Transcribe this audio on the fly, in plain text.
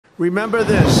Remember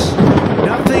this,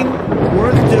 nothing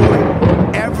worth doing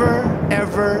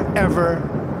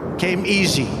ever came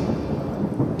easy.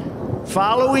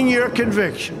 Following your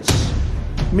convictions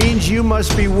means you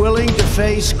must be willing to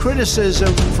face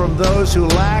criticism from those who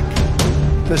lack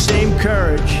the same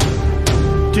courage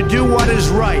to do what is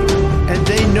right, and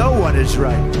they know what is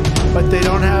right, but they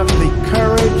don't have the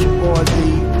courage or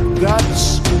the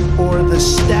guts or the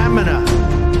stamina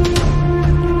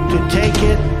to take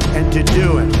it and to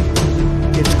do it.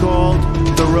 It's called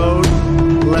the road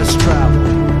less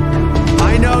traveled.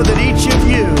 I know that each of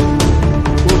you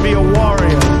will be a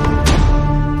warrior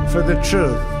for the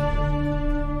truth.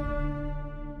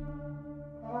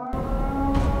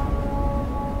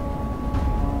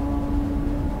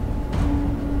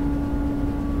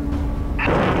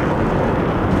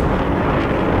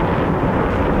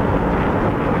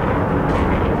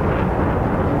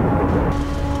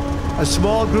 A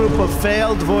small group of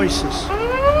failed voices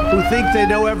who think they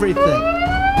know everything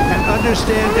and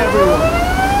understand everyone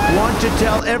want to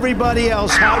tell everybody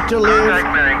else how to live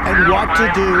and what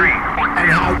to do and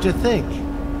how to think.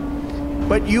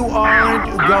 But you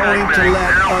aren't going to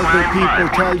let other people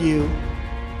tell you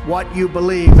what you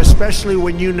believe, especially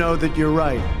when you know that you're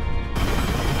right.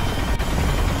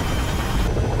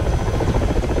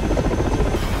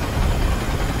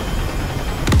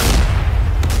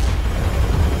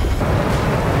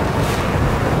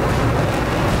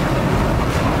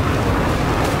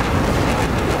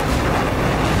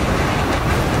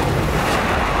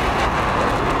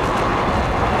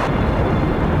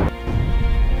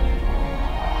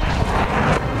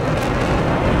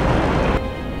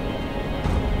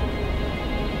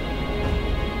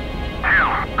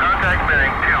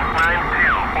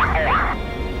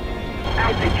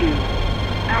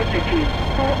 Altitude,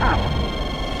 pull up.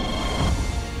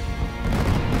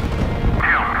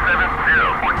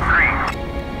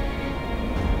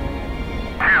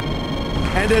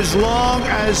 70.3. And as long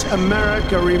as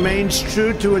America remains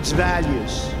true to its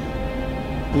values,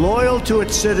 loyal to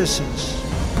its citizens,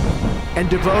 and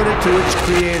devoted to its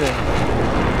creator,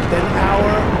 then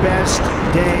our best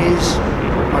days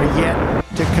are yet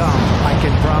to come. I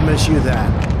can promise you that.